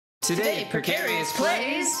Today, Precarious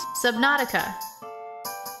plays Subnautica.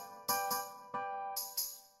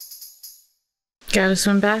 Gotta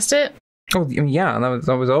swim past it? Oh yeah,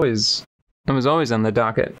 that was always on the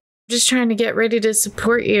docket. Just trying to get ready to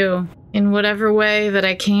support you in whatever way that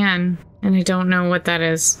I can, and I don't know what that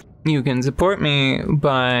is. You can support me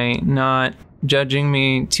by not judging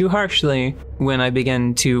me too harshly when I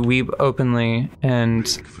begin to weep openly and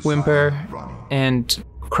whimper and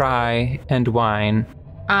cry and whine.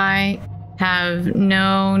 I have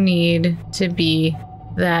no need to be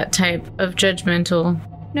that type of judgmental.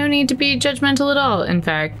 No need to be judgmental at all, in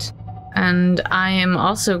fact. And I am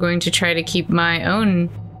also going to try to keep my own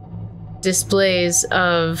displays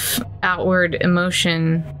of outward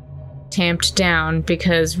emotion tamped down,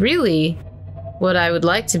 because really, what I would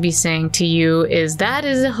like to be saying to you is that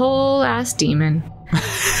is a whole ass demon.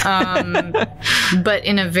 But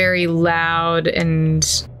in a very loud and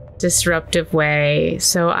disruptive way,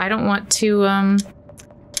 so I don't want to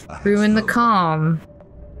ruin the calm.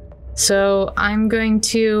 So I'm going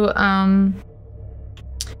to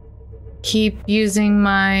keep using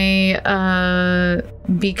my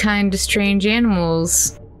be kind to strange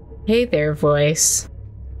animals, hey there voice.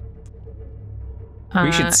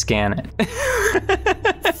 We should scan it.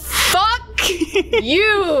 Fuck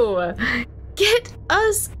you! Get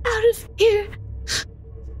us out of here!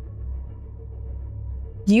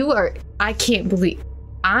 You are... I can't believe...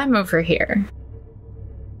 I'm over here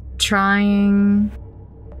trying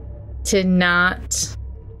to not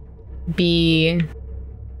be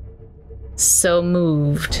so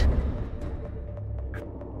moved.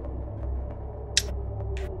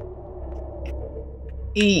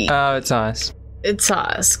 Oh, it's us. It's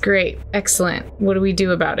us. Great. Excellent. What do we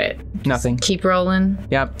do about it? Nothing. Just keep rolling?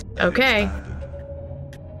 Yep. Okay.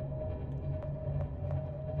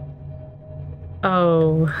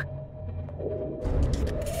 Oh.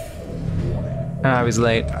 I was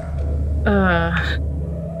late.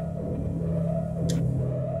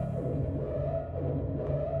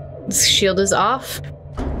 This shield is off?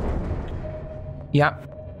 Yep.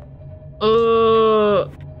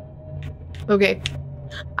 Okay.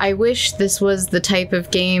 I wish this was the type of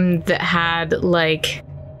game that had, like,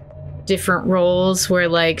 different roles where,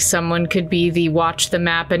 like, someone could be the watch the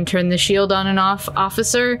map and turn the shield on and off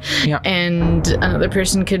officer, yep, and another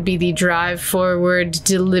person could be the drive forward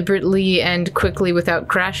deliberately and quickly without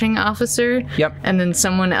crashing officer. Yep. And then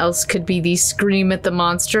someone else could be the scream at the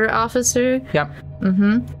monster officer. Yep.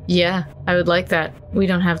 Mm-hmm. Yeah, I would like that. We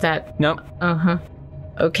don't have that. Nope. Uh-huh.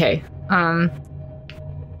 Okay.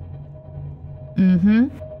 Mm-hmm.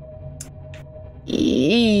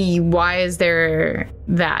 Why is there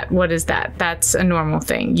that? What is that? That's a normal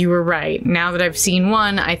thing. You were right. Now that I've seen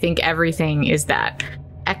one, I think everything is that.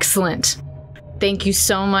 Excellent. Thank you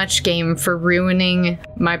so much, game, for ruining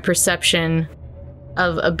my perception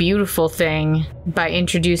of a beautiful thing by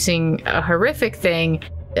introducing a horrific thing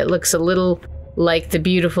that looks a little like the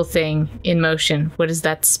beautiful thing in motion. What is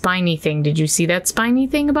that spiny thing? Did you see that spiny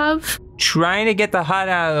thing above? Trying to get the hut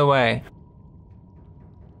out of the way.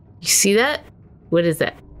 You see that? What is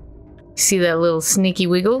that? You see that little sneaky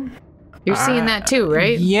wiggle? You're seeing that too,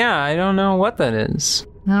 right? Yeah, I don't know what that is.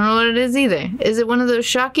 I don't know what it is either. Is it one of those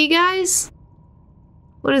shocky guys?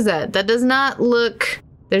 What is that? That does not look...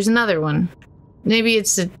 There's another one. Maybe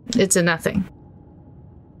it's a nothing.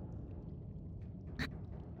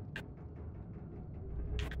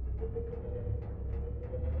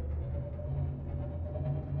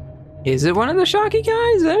 Is it one of the shocky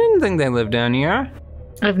guys? I didn't think they lived down here.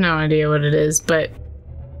 I have no idea what it is, but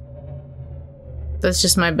that's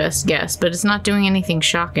just my best guess. But it's not doing anything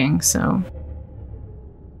shocking, so...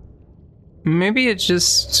 Maybe it's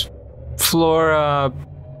just flora...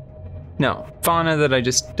 No, fauna that I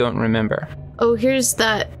just don't remember. Oh, here's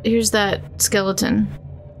that skeleton.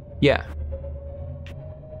 Yeah.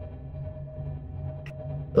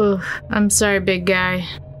 Ugh, I'm sorry, big guy.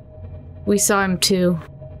 We saw him too.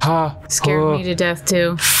 Scared me to death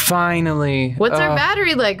too. Finally. What's our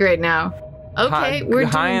battery like right now? Okay, we're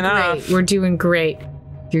doing great. We're doing great.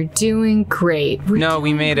 You're doing great. No,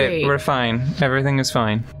 we made it. We're fine. Everything is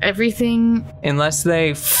fine. Everything... Unless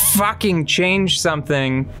they fucking change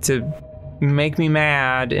something to make me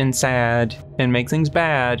mad and sad and make things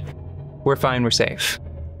bad, we're fine. We're safe.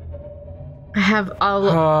 I have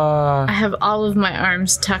all of my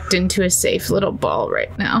arms tucked into a safe little ball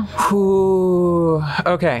right now. Ooh,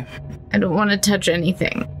 okay. I don't want to touch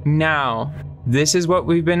anything. Now, this is what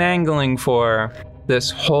we've been angling for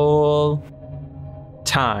this whole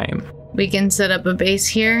time. We can set up a base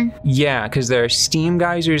here? Yeah, because there are steam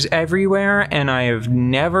geysers everywhere, and I have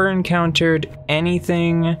never encountered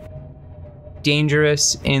anything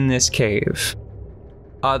dangerous in this cave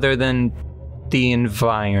other than the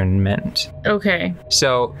environment. Okay.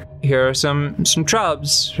 So here are some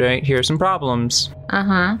trubs, right? Here are some problems.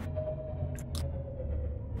 Uh-huh.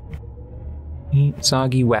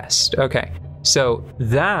 Soggy West. Okay. So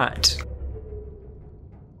that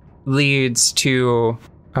leads to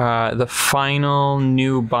the final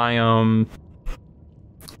new biome.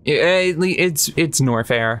 It's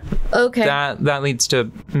Norfair. Okay. That leads to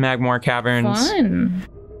Magmore Caverns.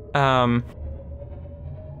 Fun.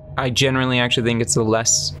 I generally actually think it's a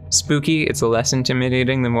less spooky, it's a less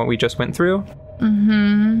intimidating than what we just went through.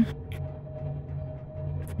 Mm-hmm.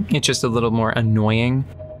 It's just a little more annoying.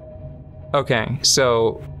 Okay,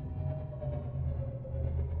 so...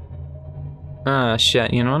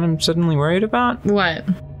 shit, you know what I'm suddenly worried about? What?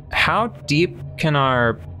 How deep can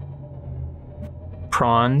our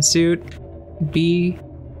prawn suit be?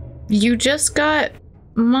 You just got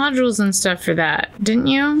modules and stuff for that, didn't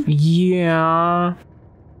you? Yeah.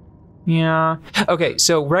 Okay,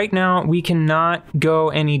 so right now we cannot go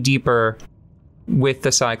any deeper with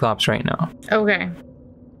the Cyclops right now. Okay.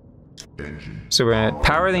 So we're gonna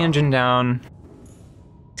power the engine down.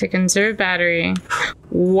 To conserve battery.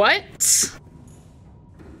 What?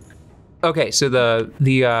 Okay, so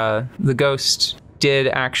the ghost did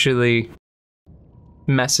actually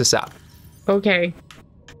mess us up. Okay.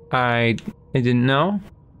 I didn't know.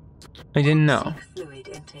 I didn't know.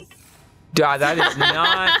 That is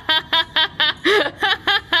not.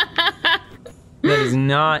 That is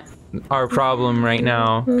not our problem right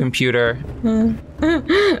now, computer.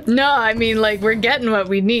 No, I mean, like, we're getting what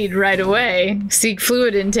we need right away. Seek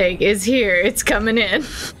fluid intake is here. It's coming in.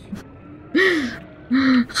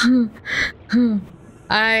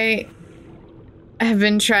 I have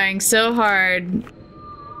been trying so hard.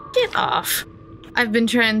 Get off. I've been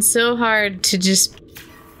trying so hard to just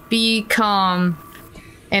be calm,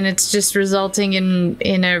 and it's just resulting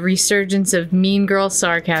in a resurgence of mean girl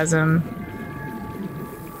sarcasm.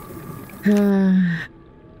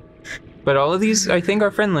 But all of these, I think,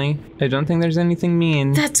 are friendly. I don't think there's anything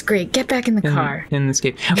mean. That's great. Get back in the car. In this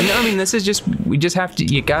game. No, I mean, this is just, we just have to,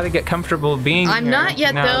 you gotta get comfortable being I'm here not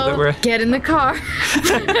yet, now that though. we're- Get in the car.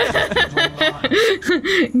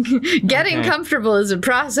 Getting comfortable is a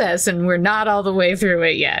process, and we're not all the way through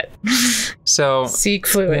it yet. So, Seek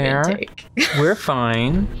fluid intake. we're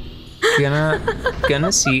fine.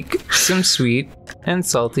 Gonna seek some sweet and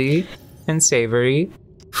salty and savory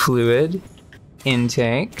fluid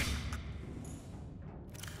intake.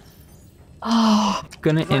 Oh.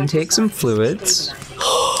 Gonna intake some fluids.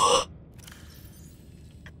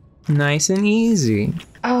 Nice and easy.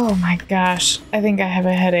 Oh my gosh. I think I have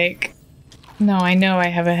a headache. No, I know I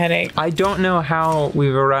have a headache. I don't know how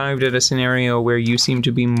we've arrived at a scenario where you seem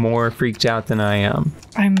to be more freaked out than I am.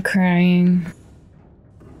 I'm crying.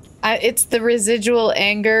 It's the residual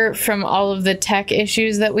anger from all of the tech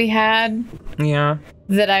issues that we had. Yeah.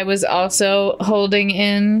 That I was also holding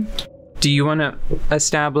in. Do you want to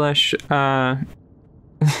establish, we're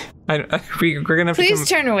gonna have Please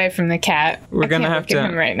turn away from the cat. We're gonna have to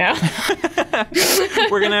him right now.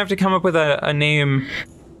 We're gonna have to come up with a name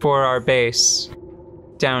for our base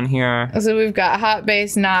down here. So we've got hot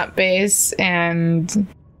base, not base, and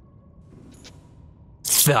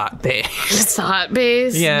thought base. It's hot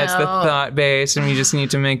base. Yeah, it's the thought base, and we just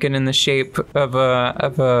need to make it in the shape of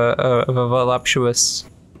a voluptuous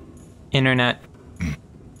internet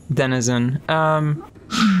denizen.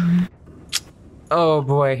 Oh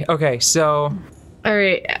boy. Okay, so. All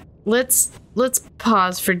right, let's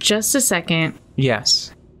pause for just a second.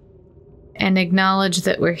 Yes. And acknowledge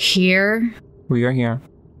that we're here. We are here.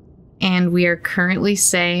 And we are currently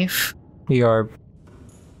safe. We are,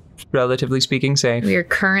 relatively speaking, safe. We are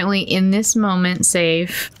currently in this moment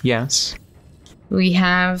safe. Yes. We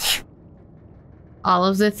have all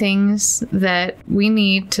of the things that we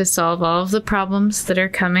need to solve all of the problems that are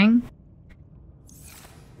coming,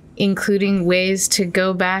 including ways to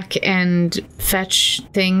go back and fetch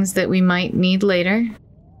things that we might need later.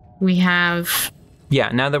 We have... Yeah,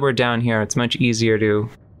 now that we're down here, it's much easier to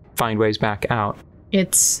find ways back out.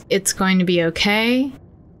 It's going to be okay,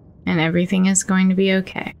 and everything is going to be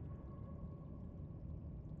okay.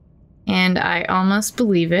 And I almost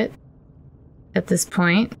believe it at this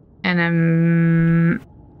point, and I'm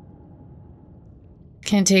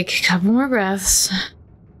gonna take a couple more breaths.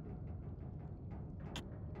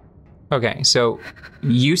 Okay, so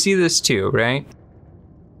you see this too, right?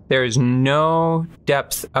 There is no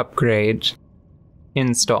depth upgrade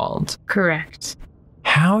installed. Correct.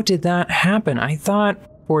 How did that happen? I thought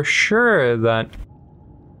for sure that...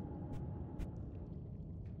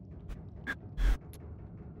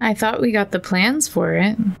 I thought we got the plans for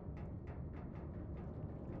it.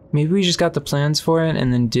 Maybe we just got the plans for it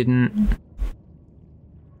and then didn't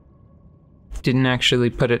actually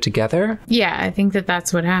put it together? Yeah, I think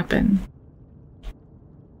that's what happened.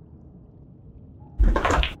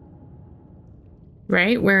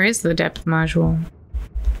 Right? Where is the depth module?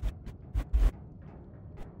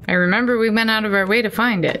 I remember we went out of our way to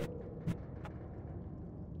find it.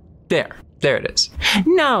 There it is.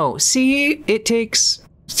 No, see? It takes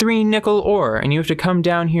 3 nickel ore, and you have to come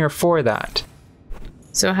down here for that.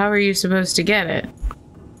 So how are you supposed to get it?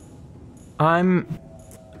 I'm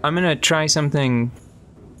gonna try something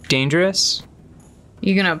dangerous.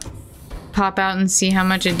 You gonna pop out and see how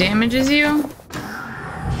much it damages you?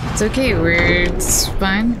 It's okay, it's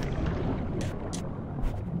fine.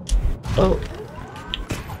 Oh.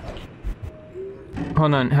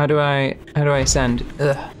 Hold on, how do I ascend?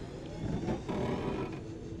 Ugh.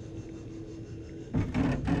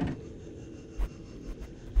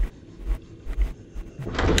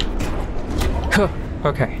 Huh,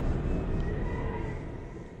 okay.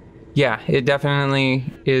 Yeah, it definitely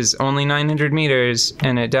is only 900 meters,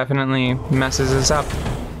 and it definitely messes us up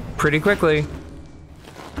pretty quickly.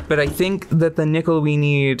 But I think that the nickel we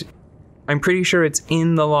need, I'm pretty sure it's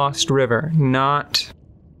in the Lost River, not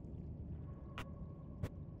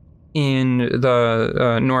in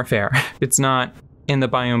the North Air. It's not in the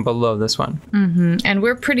biome below this one. Mm-hmm. And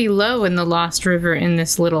we're pretty low in the Lost River in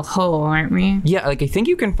this little hole, aren't we? Yeah, like I think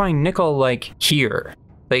you can find nickel like here,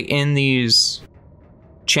 like in these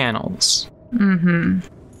channels. Mm-hmm.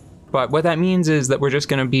 But what that means is that we're just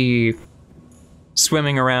going to be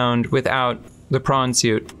swimming around without the prawn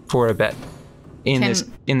suit for a bit in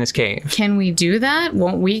this cave. Can we do that?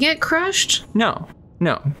 Won't we get crushed? No.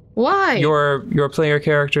 Why? Your player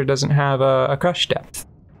character doesn't have a crush depth.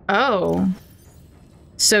 Oh.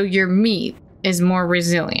 So your meat is more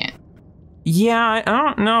resilient. Yeah, I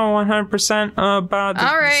don't know 100% about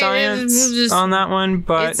the science on that one,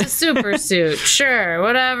 but it's a super suit. Sure,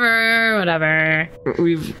 whatever.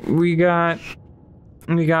 We got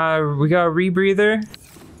a rebreather,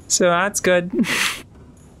 so that's good.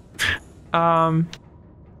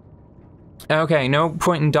 Okay, no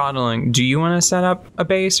point in dawdling. Do you want to set up a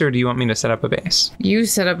base, or do you want me to set up a base? You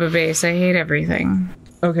set up a base. I hate everything.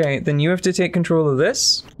 Okay, then you have to take control of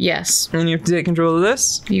this. Yes. And you have to take control of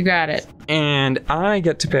this. You got it. And I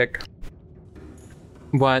get to pick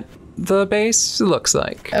what the base looks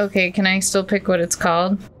like. Okay, can I still pick what it's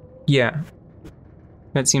called? Yeah.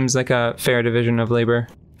 That seems like a fair division of labor,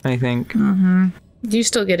 I think. Mm-hmm. You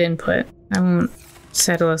still get input. I won't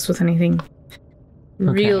settle us with anything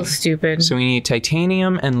real stupid. So we need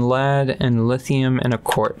titanium and lead and lithium and a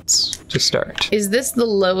quartz to start. Is this the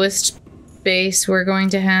lowest base we're going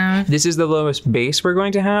to have? This is the lowest base we're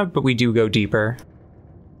going to have, but we do go deeper.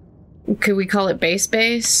 Could we call it base?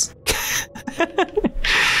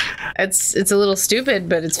 It's a little stupid,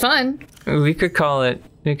 but it's fun. We could call it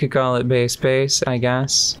base, I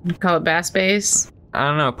guess. Call it bass base. I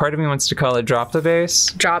don't know. Part of me wants to call it drop the base.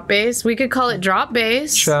 Drop base. We could call it drop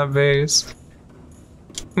base. Drop base.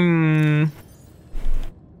 I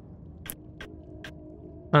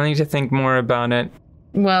need to think more about it.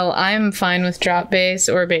 Well, I'm fine with drop base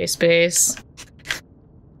or base.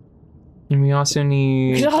 And we also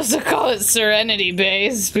need... We could also call it Serenity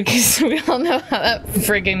Base, because we all know how that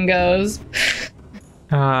friggin' goes.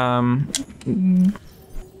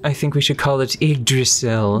 I think we should call it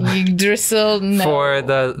Yggdrasil. Yggdrasil, no. For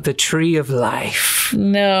the tree of life.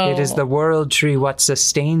 No. It is the world tree what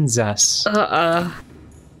sustains us. I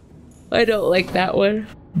don't like that one.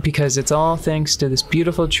 Because it's all thanks to this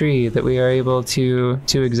beautiful tree that we are able to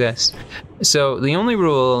exist. So the only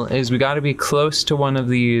rule is we got to be close to one of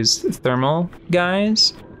these thermal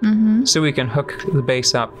guys, so we can hook the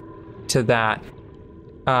base up to that.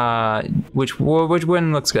 Which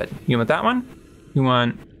one looks good? You want that one? You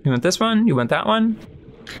want this one? You want that one?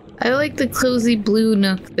 I like the cozy blue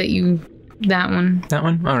nook that one. That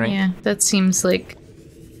one? All right. Yeah, that seems like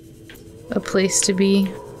a place to be.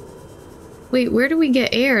 Wait, where do we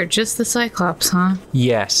get air? Just the Cyclops, huh?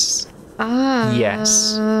 Yes.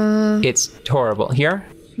 Yes. It's horrible. Here?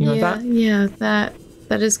 You want that? Yeah, that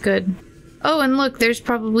is good. Oh, and look, there's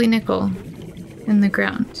probably nickel in the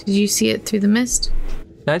ground. Did you see it through the mist?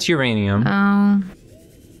 That's uranium. Oh.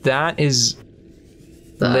 That is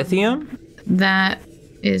lithium? That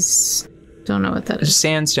is... Don't know what that is.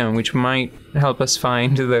 Sandstone, which might help us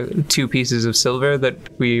find the 2 pieces of silver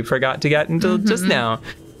that we forgot to get until just now.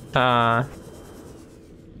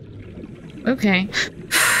 Okay.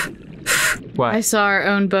 What? I saw our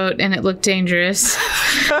own boat and it looked dangerous.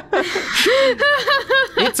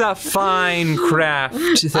 It's a fine craft,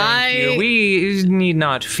 thank you. We need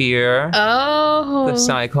not fear the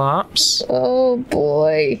Cyclops. Oh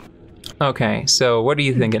boy. Okay, so what are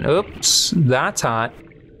you thinking? Oops, that's hot.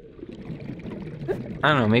 I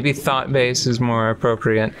don't know, maybe thought base is more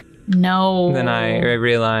appropriate than I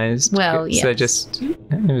realized. Well, yes. So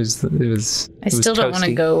it was I still don't want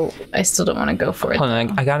to go. I still don't want to go for it. Hold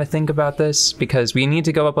on, I gotta think about this because we need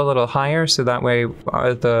to go up a little higher so that way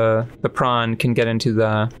the prawn can get into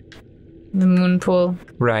the moon pool.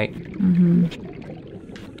 Right. Mm-hmm.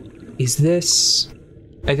 Is this?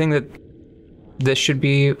 I think that this should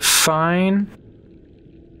be fine.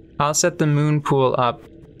 I'll set the moon pool up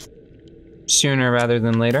sooner rather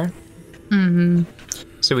than later. Mm-hmm.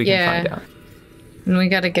 So we can find out. And we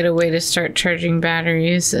got to get a way to start charging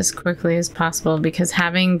batteries as quickly as possible because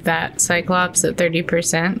having that Cyclops at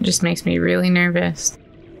 30% just makes me really nervous.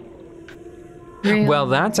 Well,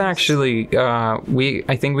 that's actually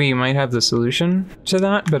I think we might have the solution to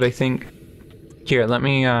that, but I think here, let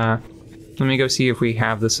me go see if we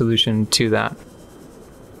have the solution to that.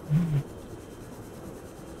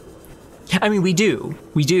 I mean, we do.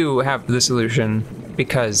 We do have the solution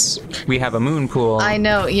because we have a moon pool. I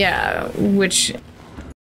know, yeah,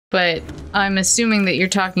 but I'm assuming that you're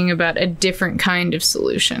talking about a different kind of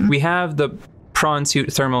solution. We have the prawn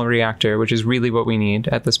suit thermal reactor, which is really what we need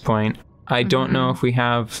at this point. I don't know if we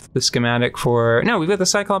have the schematic for... No, we've got the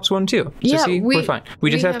Cyclops one too. So yeah, see, we're fine. We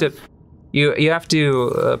just have to... You have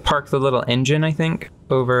to park the little engine, I think,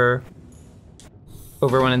 over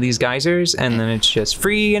one of these geysers, and then it's just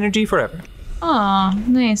free energy forever. Aw,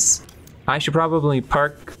 nice. I should probably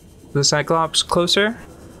park the Cyclops closer,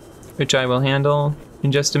 which I will handle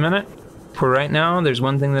in just a minute. For right now, there's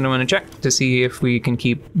one thing that I want to check to see if we can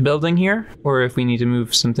keep building here, or if we need to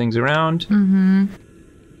move some things around. Mm-hmm.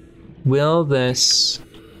 Will this...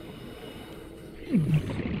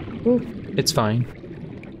 It's fine.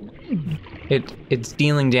 It's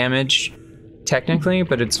dealing damage, technically,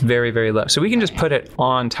 but it's very, very low. So we can just put it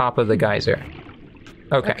on top of the geyser.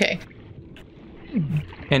 Okay.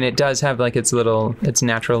 And it does have like its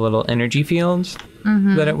natural little energy field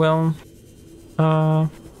that it will, the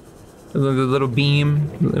little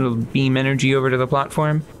beam energy over to the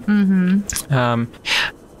platform.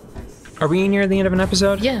 Are we near the end of an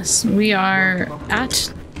episode? Yes, we are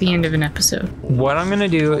at the end of an episode. What I'm gonna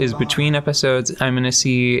do is between episodes, I'm gonna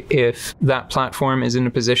see if that platform is in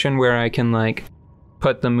a position where I can like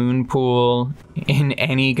put the moon pool in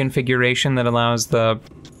any configuration that allows the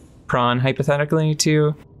prawn hypothetically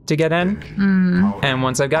to get in. And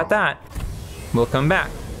once I've got that, we'll come back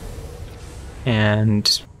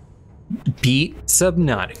and beat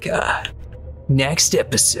Subnautica. Next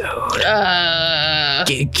episode.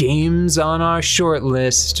 Games on our short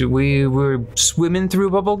list. We were swimming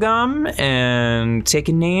through bubblegum and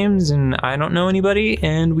taking names, and I don't know anybody,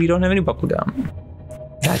 and we don't have any bubblegum.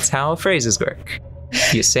 That's how phrases work.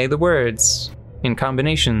 You say the words in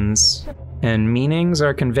combinations, and meanings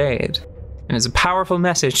are conveyed. And it's a powerful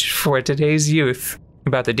message for today's youth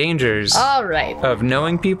about the dangers of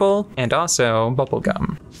knowing people and also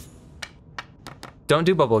bubblegum. Don't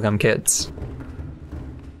do bubblegum, kids.